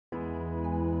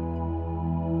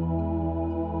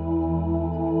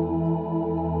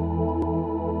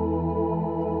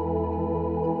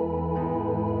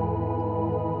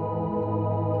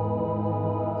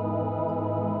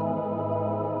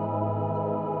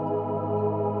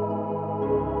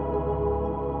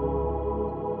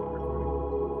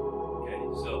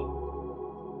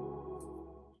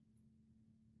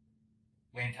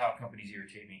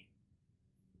irritate me.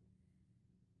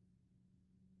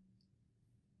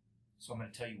 So I'm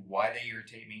going to tell you why they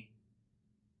irritate me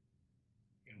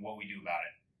and what we do about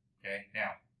it. Okay?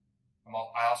 Now,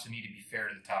 I also need to be fair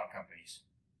to the title companies.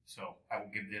 So I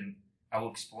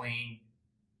will explain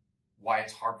why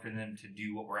it's hard for them to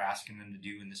do what we're asking them to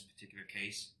do in this particular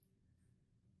case.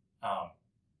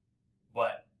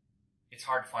 But it's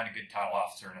hard to find a good title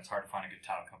officer, and it's hard to find a good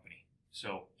title company.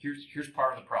 So here's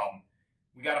part of the problem.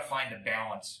 We got to find the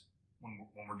balance when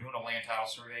we're doing a land title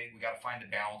survey. We got to find the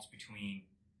balance between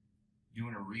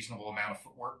doing a reasonable amount of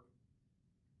footwork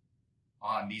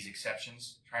on these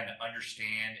exceptions, trying to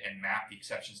understand and map the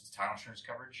exceptions to title insurance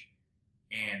coverage,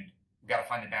 and we got to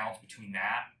find the balance between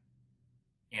that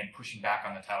and pushing back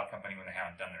on the title company when they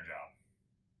haven't done their job.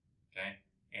 Okay,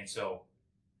 and so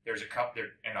there's a couple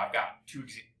there, and I've got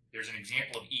there's an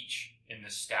example of each in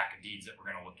this stack of deeds that we're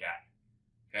going to look at.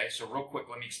 Okay, so real quick,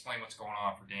 let me explain what's going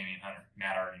on for Danny and Hunter.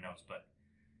 Matt already knows, but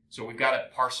so we've got a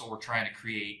parcel we're trying to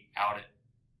create out at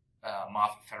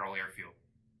Moffett Federal Airfield.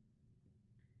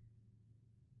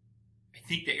 I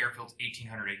think the airfield's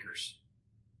 1,800 acres.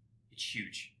 It's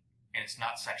huge, and it's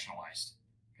not sectionalized.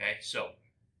 Okay, so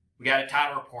we got a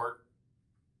title report.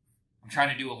 I'm trying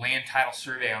to do a land title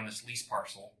survey on this lease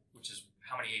parcel, which is,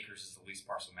 how many acres is the lease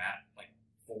parcel, Matt? Like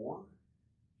 4?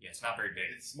 Yeah, it's not very big.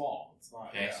 It's small. It's not.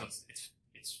 Okay, yeah. so it's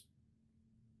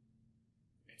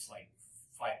like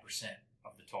 5%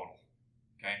 of the total.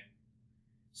 Okay,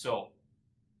 so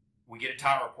we get a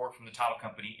title report from the title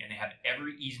company, and they have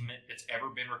every easement that's ever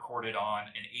been recorded on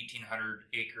an 1,800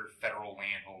 acre federal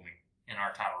land holding in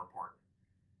our title report.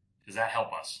 Does that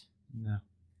help us? No.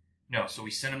 No, so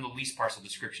we sent them the lease parcel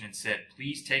description and said,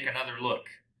 please take another look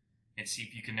and see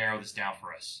if you can narrow this down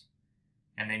for us.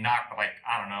 And they knocked, like,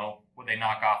 I don't know, would they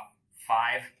knock off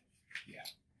 5? Yeah.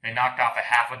 They knocked off a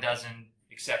half a dozen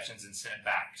exceptions and sent it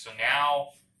back. So now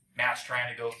Matt's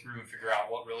trying to go through and figure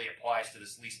out what really applies to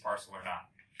this lease parcel or not.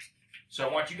 So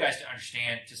I want you guys to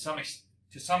understand, to some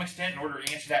extent, in order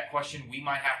to answer that question, we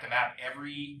might have to map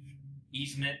every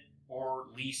easement or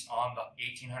lease on the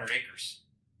 1,800 acres.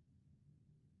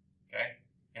 Okay?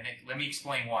 And let me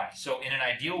explain why. So in an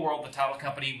ideal world, the title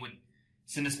company would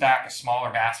send us back a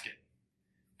smaller basket.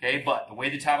 Okay? But the way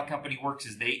the title company works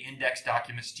is they index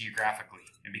documents geographically.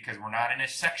 And because we're not in a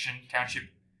section, township,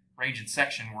 range, and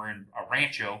section, we're in a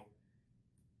rancho,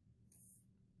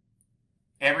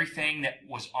 everything that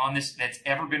was on this, that's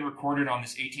ever been recorded on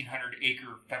this 1,800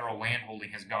 acre federal land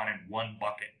holding has gone in one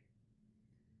bucket.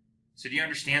 So do you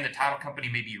understand the title company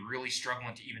may be really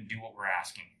struggling to even do what we're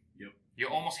asking? Yep. You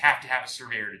almost have to have a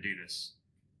surveyor to do this.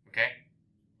 Okay?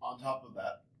 On top of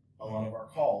that, a lot of our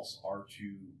calls are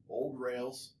to old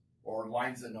rails or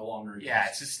lines that no longer exist. Yeah,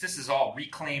 this is all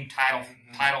reclaimed title,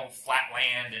 flat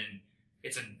land, and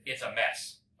it's a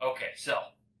mess. Okay, so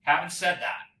having said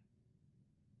that,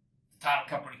 the title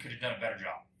company could have done a better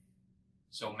job.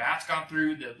 So Matt's gone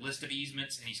through the list of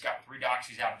easements, and he's got 3 docs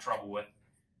he's having trouble with.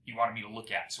 He wanted me to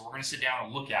look at. So we're going to sit down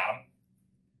and look at them,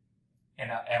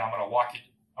 and I'm going to walk it.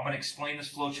 I'm going to explain this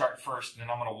flow chart first, and then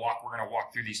we're going to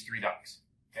walk through these 3 docs.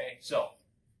 Okay, so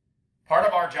part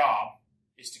of our job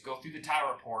is to go through the title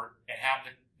report and have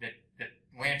the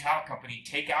land title company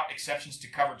take out exceptions to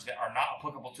coverage that are not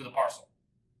applicable to the parcel.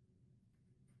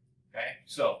 Okay,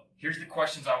 so here's the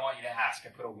questions I want you to ask. I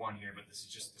put a 1 here, but this is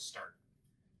just the start.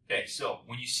 Okay, so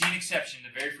when you see an exception, the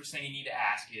very first thing you need to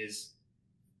ask is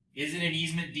it an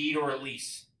easement, deed, or a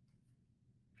lease?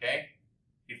 Okay,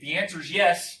 if the answer is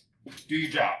yes, do your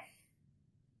job.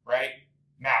 Right?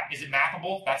 Map. Is it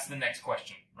mappable? That's the next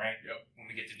question, right? Yep. When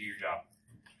we get to do your job.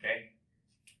 Okay.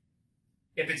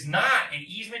 If it's not an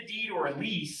easement, deed, or a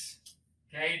lease,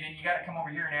 okay, then you got to come over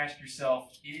here and ask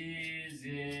yourself, is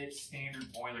it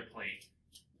standard boilerplate?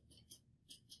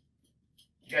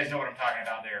 You guys know what I'm talking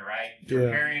about there, right? Yeah.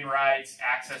 Riparian rights,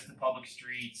 access to public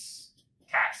streets,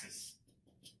 taxes,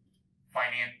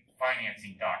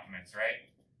 financing documents, right?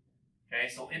 Okay,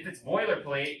 so if it's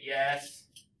boilerplate, yes,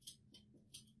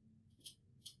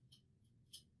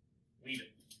 leave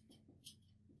it.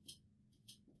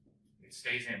 It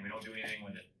stays in. We don't do anything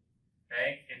with it.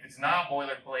 Okay? If it's not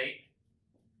boilerplate,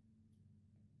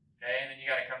 okay, then you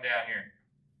got to come down here.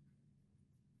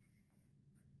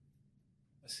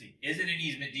 Let's see. Is it an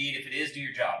easement deed? If it is, do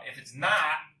your job. If it's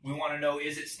not, we want to know,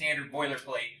 is it standard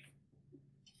boilerplate?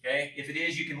 Okay? If it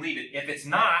is, you can leave it. If it's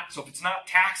not, so if it's not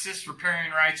taxes,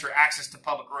 riparian rights, or access to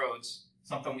public roads,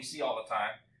 something we see all the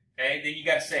time, okay, then you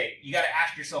got to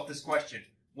ask yourself this question.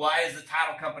 Why is the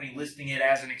title company listing it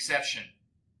as an exception?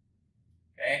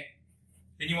 Okay?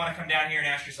 Then you want to come down here and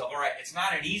ask yourself, all right, it's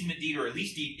not an easement deed or a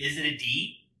lease deed. Is it a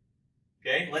deed?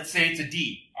 Okay, let's say it's a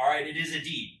deed. All right, it is a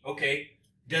deed. Okay,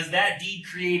 does that deed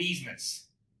create easements?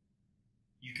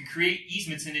 You can create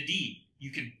easements in a deed. You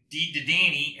can deed to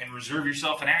Danny and reserve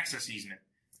yourself an access easement.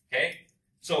 Okay,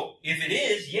 so if it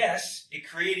is, yes, it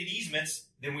created easements,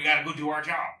 then we got to go do our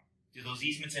job. Do those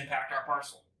easements impact our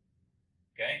parcel?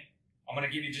 Okay, I'm going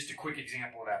to give you just a quick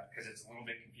example of that because it's a little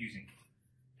bit confusing.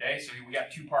 Okay, so we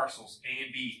got two parcels, A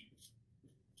and B.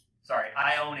 Sorry,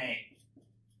 I own A.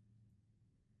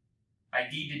 I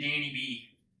deed to Danny B.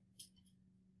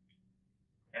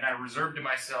 And I reserve to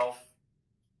myself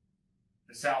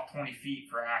the south 20 feet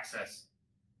for access.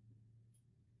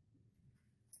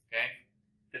 Okay?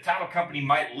 The title company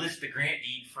might list the grant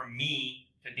deed from me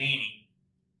to Danny.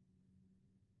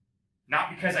 Not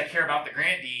because I care about the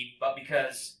grant deed, but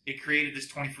because it created this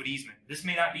 20-foot easement. This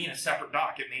may not be in a separate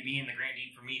doc. It may be in the grant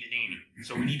deed from me to Danny.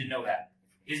 So we need to know that.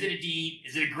 Is it a deed?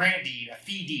 Is it a grant deed? A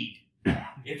fee deed?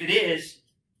 If it is,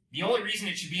 the only reason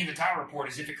it should be in the title report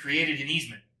is if it created an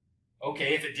easement.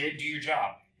 Okay, if it did, do your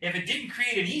job. If it didn't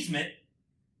create an easement,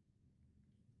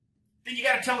 then you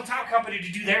got to tell the title company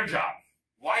to do their job.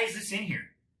 Why is this in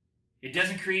here? It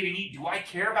doesn't create an easement. Do I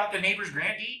care about the neighbor's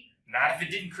grant deed? Not if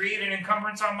it didn't create an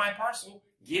encumbrance on my parcel.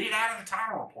 Get it out of the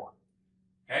title report.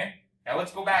 Okay? Now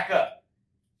let's go back up.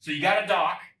 So you got a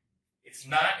doc. It's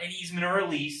not an easement or a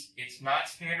lease. It's not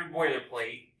standard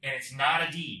boilerplate. And it's not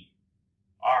a deed.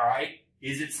 All right?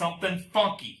 Is it something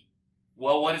funky?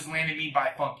 Well, what does Landon mean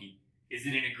by funky? Is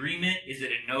it an agreement? Is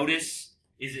it a notice?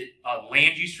 Is it a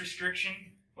land use restriction?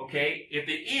 Okay? If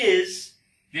it is,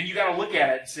 then you got to look at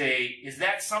it and say, is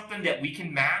that something that we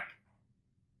can map?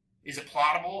 Is it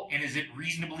plottable? And is it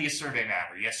reasonably a survey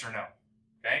matter? Yes or no?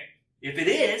 Okay? If it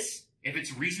is, if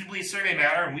it's reasonably a survey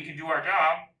matter and we can do our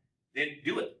job, then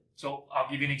do it. So I'll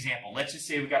give you an example. Let's just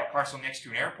say we got a parcel next to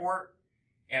an airport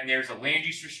and there's a land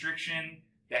use restriction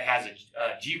that has a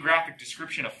geographic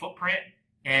description of footprint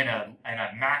and a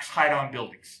max height on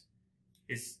buildings.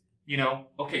 It's, you know,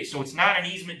 okay, so it's not an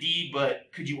easement deed,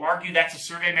 but could you argue that's a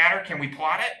survey matter? Can we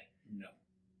plot it? No.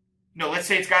 No, let's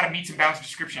say it's got a meets and bounds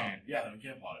description in it. Yeah, then we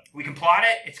can plot it. We can plot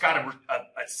it. It's got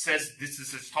it says this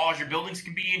is as tall as your buildings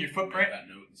can be in your footprint. That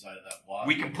note inside of that plot.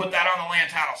 We can put that on the land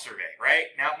title survey, right?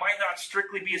 Now, it might not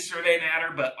strictly be a survey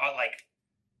matter, but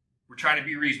we're trying to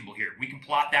be reasonable here. We can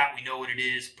plot that. We know what it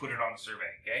is. Put it on the survey,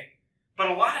 okay?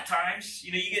 But a lot of times,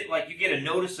 you know, you get a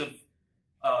notice of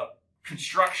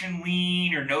construction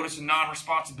lien or notice of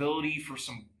non-responsibility for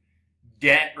some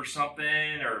debt or something,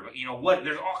 or you know what?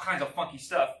 There's all kinds of funky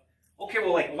stuff. Okay,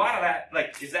 well, like a lot of that,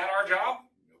 like, is that our job?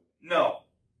 No.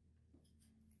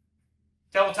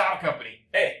 Tell the title company,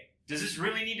 hey, does this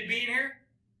really need to be in here?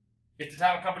 If the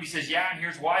title company says yeah, and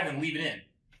here's why, then leave it in.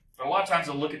 But a lot of times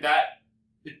they'll look at that.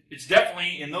 It's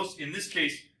definitely in this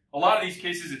case. A lot of these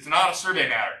cases, it's not a survey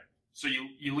matter. So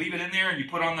you leave it in there and you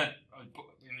put on the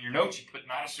in your notes you put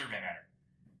not a survey matter.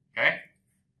 Okay.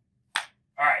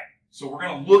 All right. So we're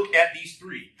going to look at these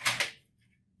three,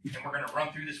 and we're going to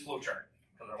run through this flow chart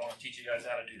because I want to teach you guys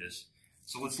how to do this.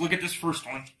 So let's look at this first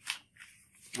one,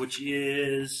 which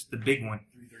is the big one.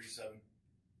 337.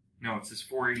 No, it's this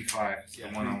 485. It's Yeah,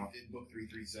 the one on. book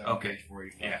 337. Okay. Page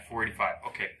 485. Yeah, 485.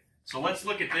 Okay. So let's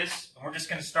look at this, and we're just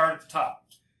going to start at the top.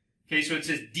 Okay, so it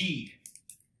says deed.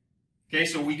 Okay,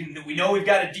 so we know we've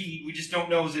got a deed. We just don't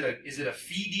know is it a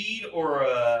fee deed or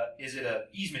is it a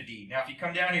easement deed? Now, if you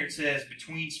come down here, it says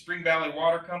between Spring Valley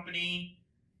Water Company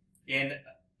and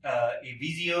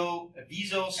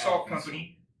Aviso Salt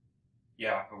Company.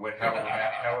 Yeah,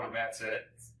 however Matt said it.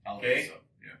 Okay. So,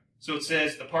 yeah. So it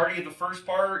says the party of the first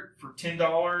part for $10.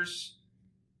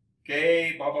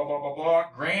 Okay, blah blah blah blah blah.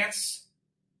 Grants,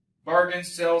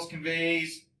 bargains, sells,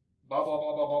 conveys. Blah, blah,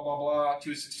 blah, blah, blah, blah, blah,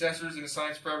 to his successors and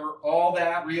assigns forever, all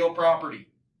that real property.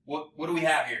 What do we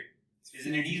have here? Is it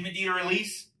an easement deed or a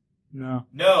lease? No.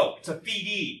 No, it's a fee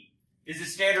deed. Is it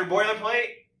standard boilerplate?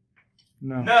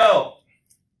 No. No.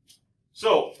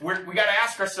 So, we got to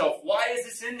ask ourselves, why is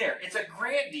this in there? It's a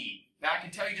grant deed. Now, I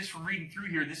can tell you just from reading through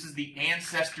here, this is the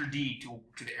ancestor deed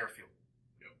to the airfield.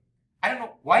 Yep. I don't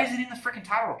know. Why is it in the frickin'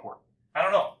 title report? I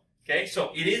don't know. Okay,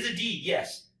 so it is a deed,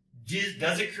 yes.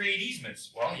 Does it create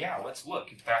easements? Well, yeah, let's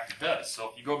look. In fact, it does.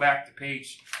 So if you go back to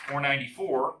page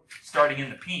 494, starting in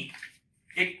the pink,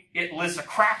 it lists a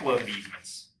crap load of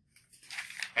easements.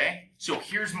 Okay? So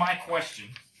here's my question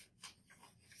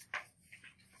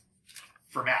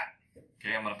for Matt.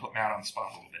 Okay, I'm going to put Matt on the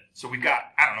spot a little bit. So we've got,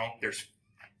 I don't know, there's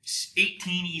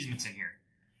 18 easements in here.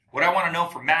 What I want to know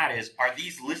from Matt is, are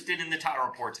these listed in the title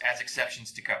reports as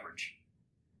exceptions to coverage?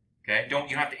 Okay? You don't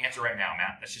have to answer right now,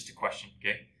 Matt. That's just a question.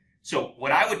 Okay? So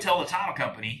what I would tell the title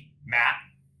company, Matt,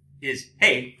 is,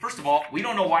 hey, first of all, we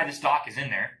don't know why this dock is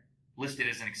in there, listed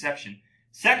as an exception.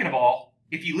 Second of all,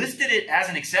 if you listed it as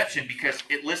an exception because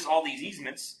it lists all these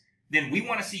easements, then we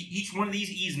want to see each one of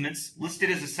these easements listed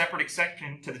as a separate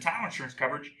exception to the title insurance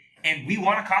coverage, and we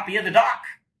want a copy of the doc.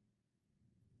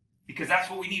 Because that's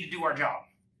what we need to do our job.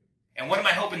 And what am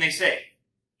I hoping they say?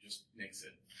 Just nix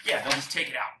it. Yeah, they'll just take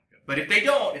it out. Yep. But if they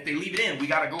don't, if they leave it in, we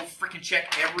got to go freaking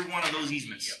check every one of those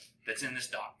easements that's in this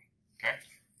doc. Okay?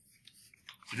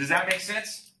 So does that make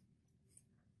sense?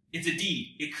 It's a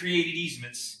deed. It created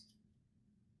easements.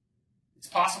 It's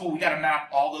possible we got to map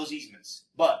all those easements.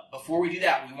 But before we do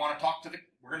that, we want to talk to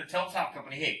we're going to tell the title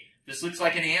company, hey, this looks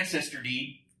like an ancestor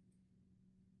deed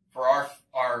for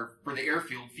for the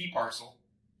airfield fee parcel.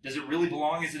 Does it really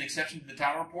belong as an exception to the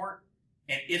title report?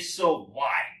 And if so,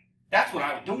 why? That's what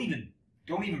I would, don't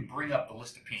even bring up the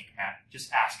list of pink, Matt.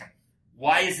 Just ask them,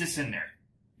 why is this in there?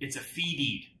 It's a fee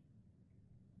deed.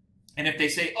 And if they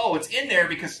say, oh, it's in there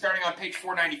because starting on page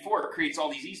 494 it creates all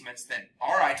these easements, then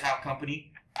all right, title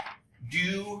company,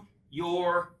 do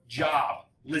your job.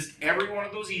 List every one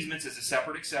of those easements as a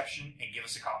separate exception and give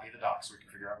us a copy of the doc so we can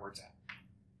figure out where it's at.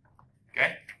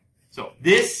 Okay? So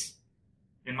this,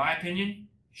 in my opinion,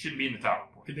 shouldn't be in the title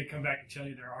report. Could they come back and tell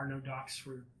you there are no docs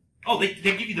for... Oh, they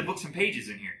give you the books and pages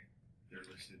in here. They're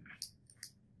listed.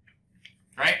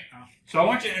 Right? Oh. So I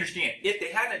want you to understand, if they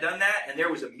hadn't done that and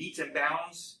there was a meets and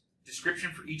bounds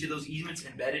description for each of those easements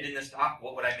embedded in this doc,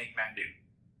 what would I make Matt do?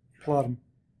 Plot them.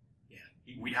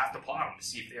 Yeah, we'd have to plot them to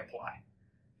see if they apply.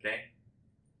 Okay?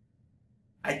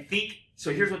 I think,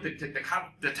 so here's what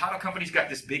the title company's got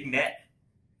this big net,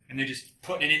 and they're just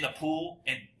putting it in the pool,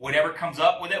 and whatever comes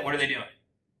up with it, what are they doing?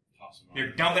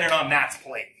 They're dumping it on Matt's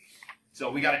plate.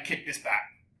 So we got to kick this back.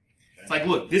 Okay. It's like,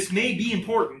 look, this may be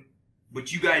important,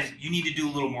 but you guys, you need to do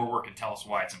a little more work and tell us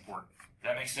why it's important.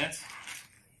 Does that make sense?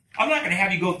 I'm not going to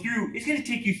have you go through, it's going to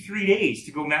take you 3 days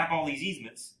to go map all these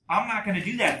easements. I'm not going to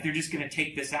do that if they're just going to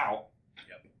take this out.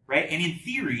 Yep. Right? And in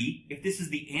theory, if this is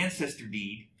the ancestor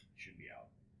deed, it should be out.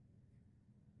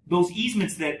 Those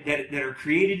easements that are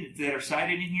created, that are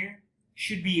cited in here,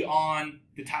 should be on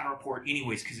the title report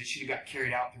anyways, because it should have got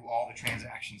carried out through all the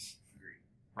transactions. Agreed.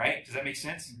 Right? Does that make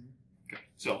sense? Mm-hmm. Okay.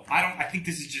 So I think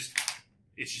this is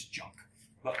it's just junk.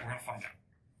 But we're going to find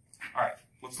out. All right.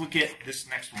 Let's look at this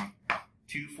next one.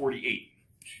 248.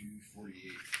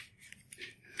 248.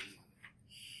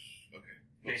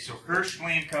 Okay, so Hirsch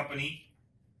Land Company,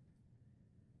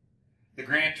 the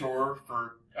grantor,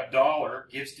 for $1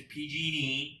 gives to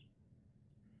PG&E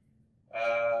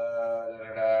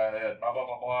blah, blah,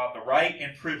 blah, blah, the right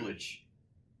and privilege.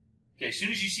 Okay, as soon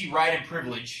as you see right and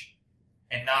privilege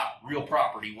and not real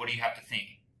property, what do you have to think?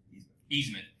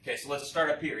 Easement. Okay, so let's start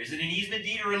up here. Is it an easement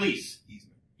deed or a lease?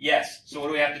 Easement. Yes. So what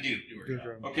do we have to do? Good.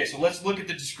 Okay, so let's look at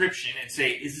the description and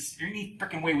say, is there any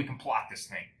freaking way we can plot this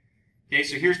thing? Okay,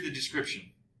 so here's the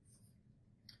description.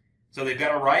 So they've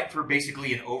got a right for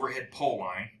basically an overhead pole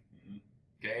line,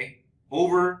 okay,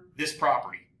 over this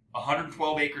property, a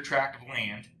 112-acre tract of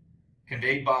land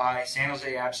conveyed by San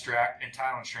Jose Abstract and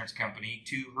Title Insurance Company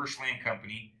to Hirsch Land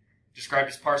Company, described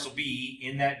as Parcel B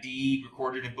in that deed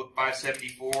recorded in Book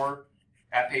 574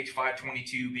 at page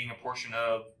 522, being a portion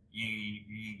of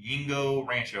Yingo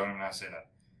Rancho. I don't know how to say that.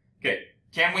 Okay,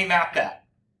 can we map that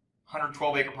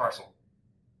 112-acre parcel?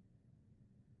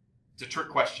 It's a trick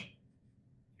question.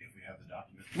 If we have the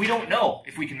document. We don't know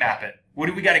if we can map it. What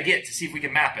do we got to get to see if we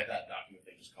can map it? That document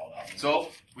they just called out. So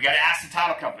we got to ask the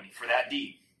title company for that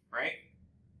deed, right?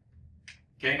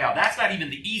 Okay, now that's not even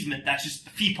the easement, that's just the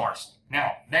fee parcel.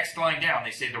 Now, next line down,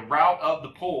 they say the route of the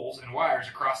poles and wires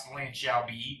across the land shall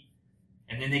be,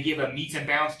 and then they give a meets and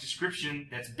bounds description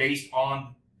that's based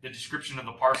on the description of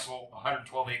the parcel,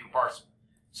 112-acre parcel.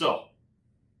 So,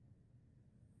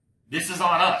 this is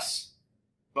on us,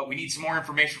 but we need some more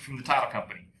information from the title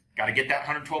company. Got to get that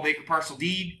 112-acre parcel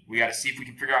deed. We got to see if we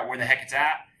can figure out where the heck it's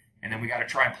at, and then we got to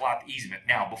try and plot the easement.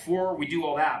 Now, before we do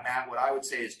all that, Matt, what I would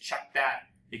say is check that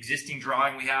existing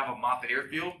drawing we have of Moffett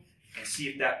Airfield and see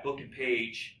if that book and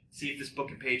page, see if this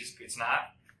book and page, it's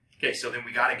not. Okay, so then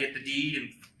we got to get the deed, and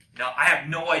now I have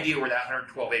no idea where that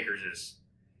 112 acres is.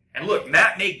 And look,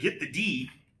 Matt may get the deed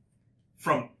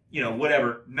from,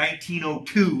 whatever,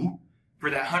 1902 for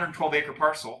that 112-acre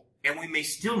parcel, and we may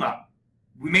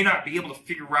not be able to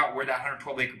figure out where that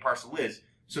 112-acre parcel is.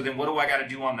 So then what do I got to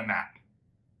do on the map?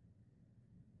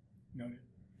 Noted.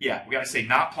 Yeah, we got to say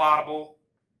not plottable.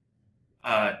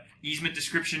 Easement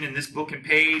description in this book and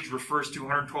page refers to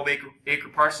 112-acre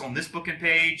parcel in this book and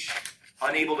page.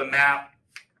 Unable to map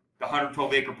the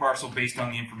 112-acre parcel based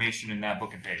on the information in that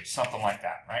book and page. Something like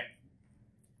that, right?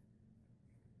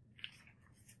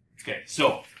 Okay,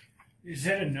 so. Is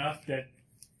it enough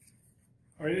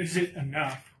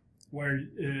where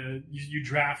you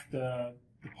draft the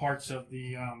parts of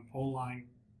the pole line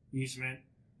easement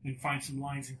and find some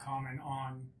lines in common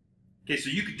on. Okay, so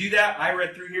you could do that. I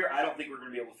read through here. I don't think we're going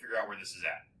to be able to figure out where this is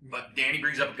at. But Danny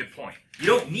brings up a good point. You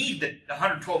don't need the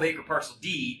 112 acre parcel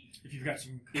deed If you've got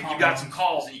some. if you've got some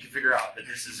calls and you can figure out that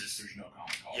this is just. There's no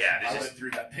common calls. Yeah, I this went is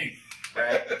through that thing.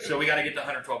 right. So we got to get the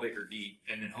 112 acre deed,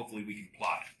 and then hopefully we can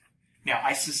plot it. Now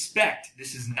I suspect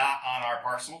this is not on our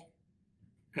parcel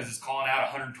because it's calling out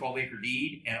a 112 acre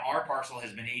deed, and our parcel has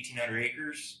been 1,800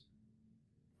 acres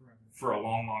for a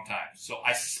long, long time. So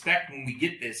I suspect when we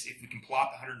get this, if we can plot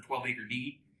the 112 acre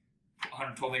deed,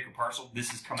 112 acre parcel,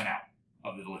 this is coming out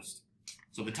of the list.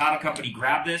 So the title company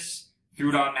grabbed this, threw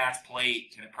it on Matt's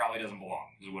plate, and it probably doesn't belong.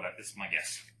 This is my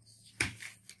guess.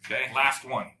 Okay, last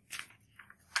one.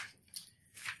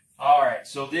 All right,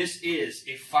 so this is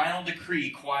a final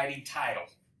decree quieting title.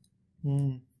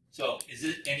 So is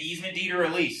it an easement deed or a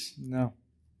lease? No.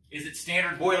 Is it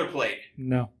standard boilerplate?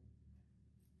 No.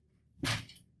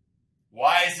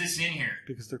 Why is this in here?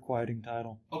 Because they're quieting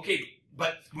title. Okay,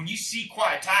 but when you see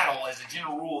quiet title as a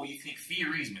general rule, you think fee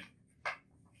or easement?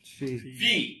 Fee.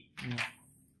 Fee. Yeah.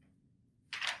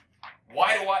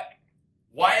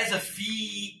 Why is a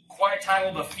fee quiet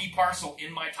title the fee parcel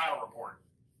in my title report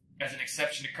as an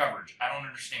exception to coverage? I don't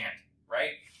understand,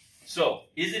 right? So,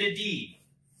 is it a deed?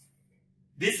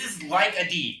 This is like a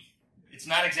deed. It's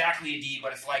not exactly a deed,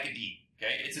 but it's like a deed.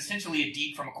 Okay, it's essentially a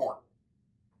deed from a court.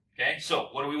 Okay, so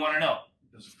what do we want to know?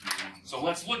 So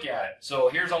let's look at it. So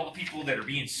here's all the people that are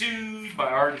being sued by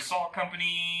Ardent Salt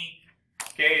Company.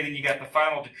 Okay, then you got the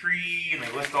final decree, and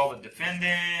they list all the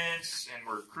defendants, and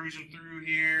we're cruising through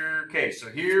here. Okay, so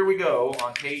here we go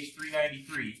on page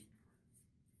 393.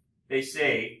 They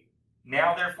say,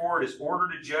 now therefore it is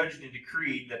ordered, adjudged, and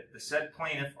decreed that the said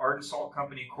plaintiff, Ardent Salt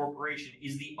Company Corporation,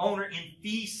 is the owner in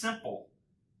fee simple,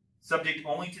 subject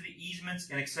only to the easements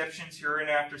and exceptions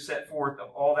hereinafter set forth of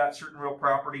all that certain real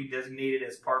property designated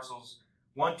as parcels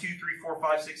 1, 2, 3, 4,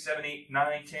 5, 6, 7, 8,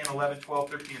 9, 10, 11, 12,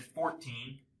 13, and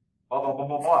 14. Blah, blah, blah,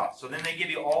 blah, blah. So then they give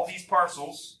you all these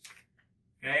parcels.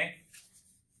 Okay?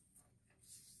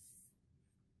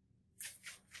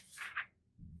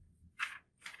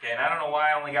 Okay, and I don't know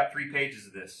why I only got 3 pages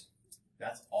of this.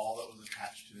 That's all that was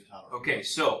attached to the title. Okay,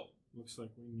 so Looks like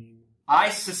we need. I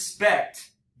suspect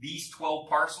these 12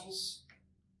 parcels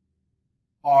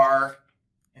are,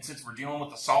 and since we're dealing with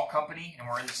the salt company and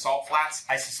we're in the salt flats,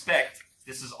 I suspect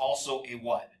this is also a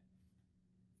what?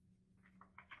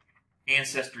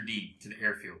 Ancestor deed to the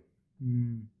airfield.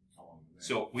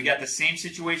 So we got the same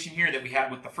situation here that we had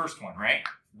with the first one, right?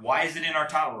 Why is it in our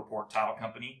title report, title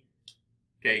company?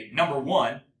 Okay, number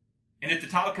one, and if the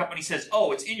title company says,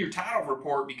 oh, it's in your title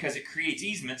report because it creates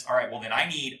easements, all right, well then I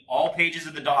need all pages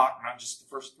of the doc, not just the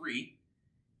first 3.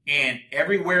 And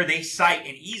everywhere they cite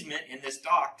an easement in this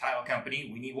doc, title company,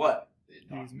 we need what? The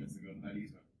documents that go to that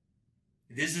easement.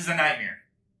 This is a nightmare.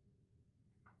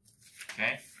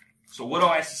 Okay? So what do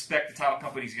I suspect the title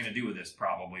company is going to do with this?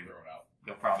 Probably Throw it out.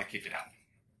 they'll probably kick it out.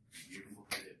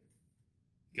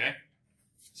 Okay?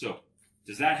 So,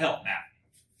 does that help, Matt?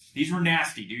 These were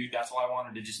nasty, dude. That's why I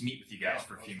wanted to just meet with you guys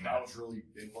for a few That minutes. was really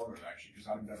informative, actually, because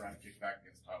I've never had to kick back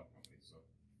against the title company. So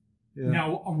Yeah.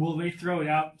 Now, will they throw it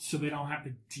out so they don't have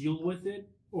to deal with it,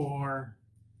 or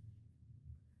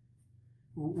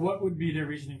what would be their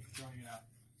reasoning for throwing it out?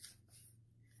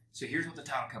 So here's what the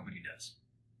title company does.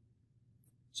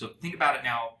 So think about it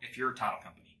now if you're a title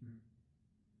company.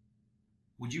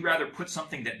 Would you rather put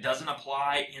something that doesn't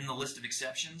apply in the list of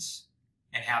exceptions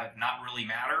and have it not really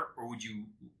matter, or would you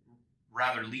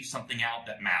rather leave something out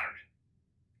that mattered?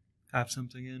 Have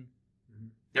something in.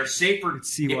 They're safer.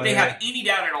 It's CYA. If they have any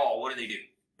doubt at all, what do?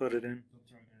 Put it in.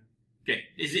 Okay,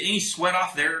 is it any sweat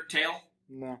off their tail?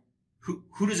 No.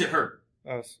 Who does it hurt?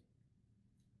 Us.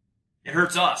 It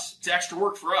hurts us. It's extra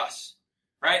work for us,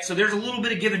 right? So there's a little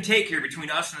bit of give and take here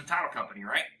between us and the title company,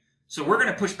 right? So we're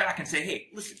going to push back and say, hey,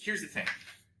 listen, here's the thing.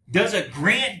 Does a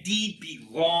grant deed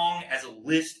belong as a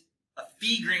list, a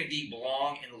fee grant deed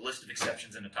belong in the list of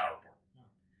exceptions in the title report?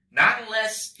 Not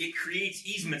unless it creates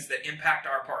easements that impact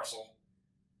our parcel,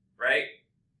 right?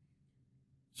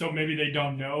 So maybe they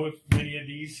don't know if any of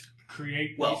these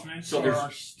create Well, easements so or there's-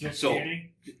 are still so- creating.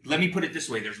 Let me put it this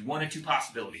way. There's 1 of 2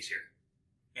 possibilities here.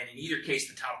 And in either case,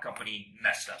 the title company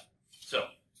messed up. So,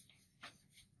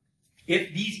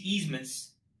 if these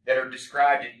easements that are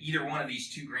described in either one of these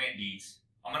 2 grant deeds,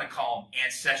 I'm going to call them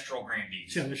ancestral grant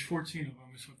deeds. Yeah, there's 14 of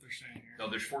them is what they're saying here. So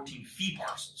there's 14 fee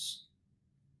parcels.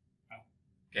 Oh.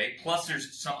 Okay, plus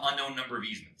there's some unknown number of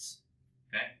easements.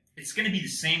 Okay, it's going to be the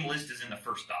same list as in the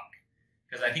first doc,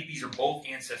 because I think these are both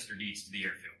ancestor deeds to the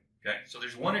airfield. Okay, so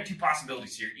there's one or two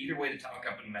possibilities here. Either way, the title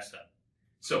company messed up.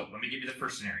 So let me give you the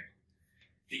first scenario.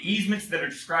 The easements that are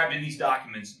described in these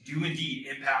documents do indeed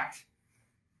impact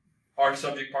our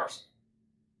subject parcel.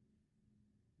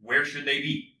 Where should they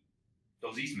be?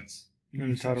 Those easements.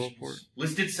 In the title report.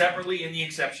 Listed separately in the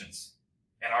exceptions.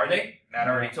 And are they? Matt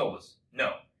already told us.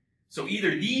 No. So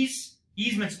either these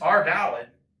easements are valid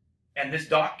and this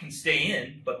doc can stay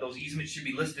in, but those easements should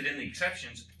be listed in the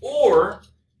exceptions, or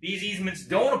these easements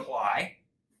don't apply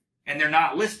and they're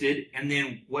not listed, and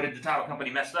then what did the title company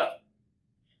mess up?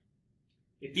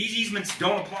 If these easements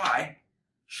don't apply,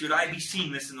 should I be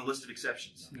seeing this in the list of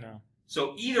exceptions? No.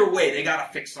 So either way, they got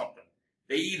to fix something.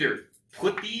 They either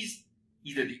put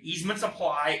either the easements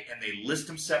apply and they list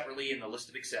them separately in the list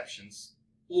of exceptions,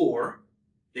 or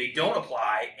they don't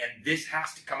apply and this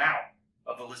has to come out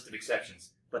of the list of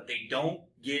exceptions. But they don't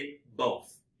get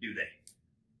both, do they?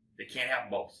 They can't have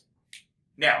both.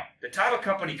 Now, the title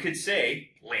company could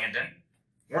say, Landon,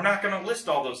 we're not going to list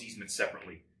all those easements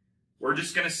separately. We're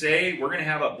just going to say we're going to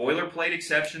have a boilerplate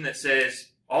exception that says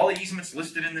all the easements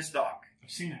listed in this doc. I've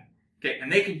seen it. Okay,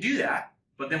 and they can do that,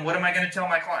 but then what am I going to tell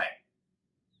my client?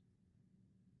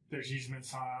 There's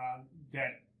easements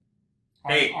that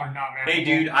Hey, are not mappable. Hey,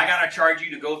 dude, I got to charge you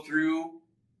to go through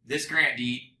this grant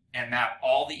deed and map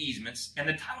all the easements, and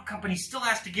the title company still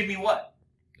has to give me what?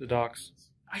 The docs.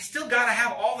 I still got to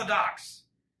have all the docs.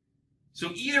 So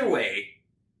either way,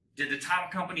 did the title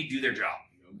company do their job?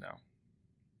 No.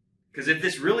 Because if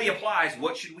this really applies,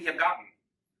 what should we have gotten?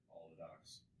 All the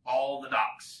docs. All the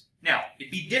docs. Now,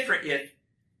 it'd be different if,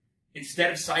 instead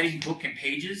of citing book and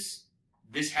pages,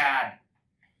 this had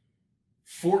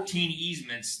 14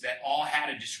 easements that all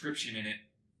had a description in it.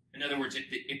 In other words, if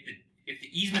the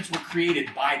easements were created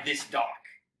by this doc,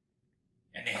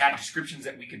 and they had descriptions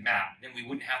that we could map, then we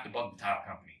wouldn't have to bug the title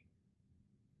company.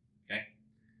 Okay?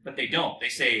 But they don't. They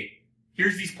say,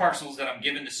 here's these parcels that I'm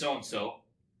giving to so-and-so.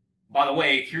 By the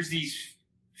way, here's these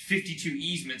 52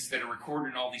 easements that are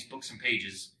recorded in all these books and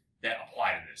pages that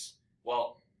apply to this.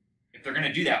 Well, if they're going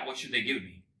to do that, what should they give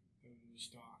me? Those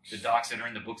docs. The docs that are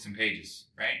in the books and pages,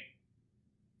 right?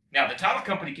 Now, the title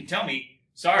company can tell me,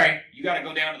 sorry, you got to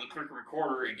go down to the clerk and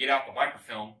recorder and get out the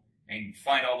microfilm and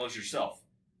find all those yourself.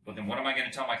 But then what am I going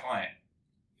to tell my client?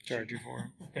 Charge you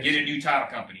for them. Get a new title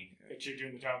company. That you're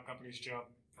doing the title company's job.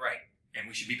 Right. And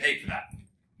we should be paid for that.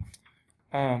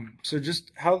 So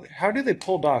just how do they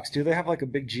pull docs? Do they have like a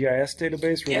big GIS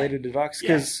database related to docs?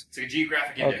 Yes, it's a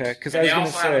geographic index. Okay, 'cause and I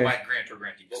was they also gonna have it say- by grant or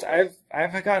grantee. So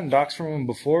I've gotten docs from them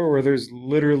before where there's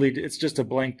literally it's just a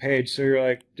blank page. So you're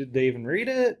like, did they even read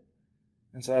it?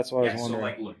 And so that's why I was So wondering.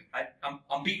 like, look,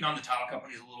 I'm beating on the title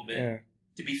companies a little bit. Yeah.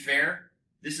 To be fair,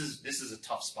 this is a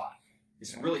tough spot.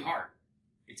 It's really hard.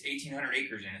 It's 1,800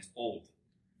 acres and it's old,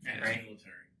 And right? it's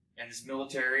military. And it's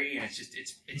military, and it's just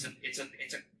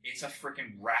it's a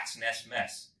freaking rat's nest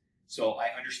mess. So I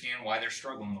understand why they're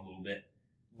struggling a little bit.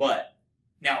 But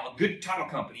now, a good title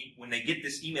company, when they get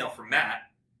this email from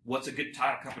Matt, what's a good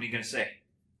title company going to say?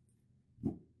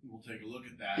 We'll take a look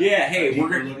at that. Yeah, hey, Take we're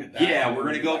a gonna look at that. we're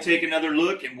gonna go take another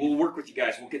look, and we'll work with you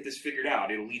guys. We'll get this figured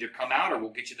out. It'll either come out, or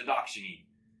we'll get you the docs you need,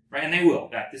 right? And they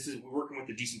will. We're working with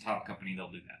a decent title company.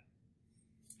 They'll do that.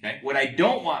 Okay. What I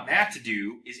don't want Matt to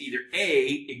do is either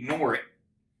A, ignore it,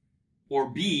 or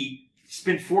B,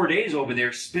 spend 4 days over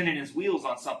there spinning his wheels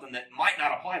on something that might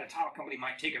not apply. The title company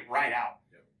might take it right out.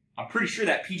 Yep. I'm pretty sure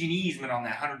that PG&E easement on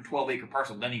that 112-acre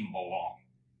parcel doesn't even belong.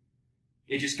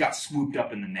 It just got swooped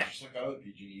up in the net. Just like the other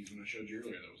PG&Es when I showed you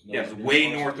earlier. That was Yeah, it was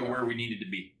way north of where we needed to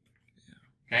be.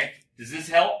 Okay? Does this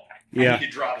help? Yeah. I need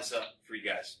to draw this up for you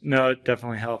guys. No, it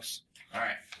definitely helps. All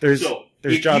right. There's So,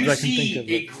 there's if jobs you I can see think of.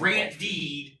 a grant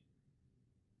deed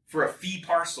for a fee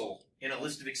parcel in a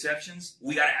list of exceptions,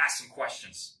 we got to ask some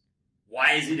questions.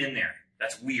 Why is it in there?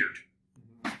 That's weird.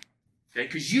 Okay?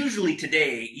 Because usually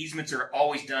today, easements are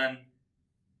always done.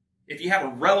 If you have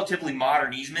a relatively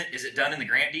modern easement, is it done in the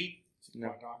grant deed? No.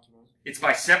 Document. It's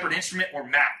by separate instrument or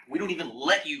map. We don't even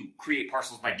let you create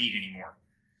parcels by deed anymore.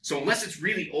 So unless it's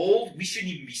really old, we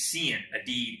shouldn't even be seeing a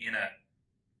deed in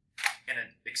an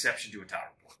exception to a title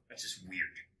report. That's just weird.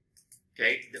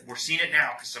 Okay, we're seeing it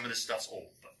now because some of this stuff's old.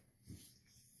 But...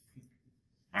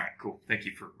 All right, cool. Thank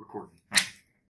you for recording. All right.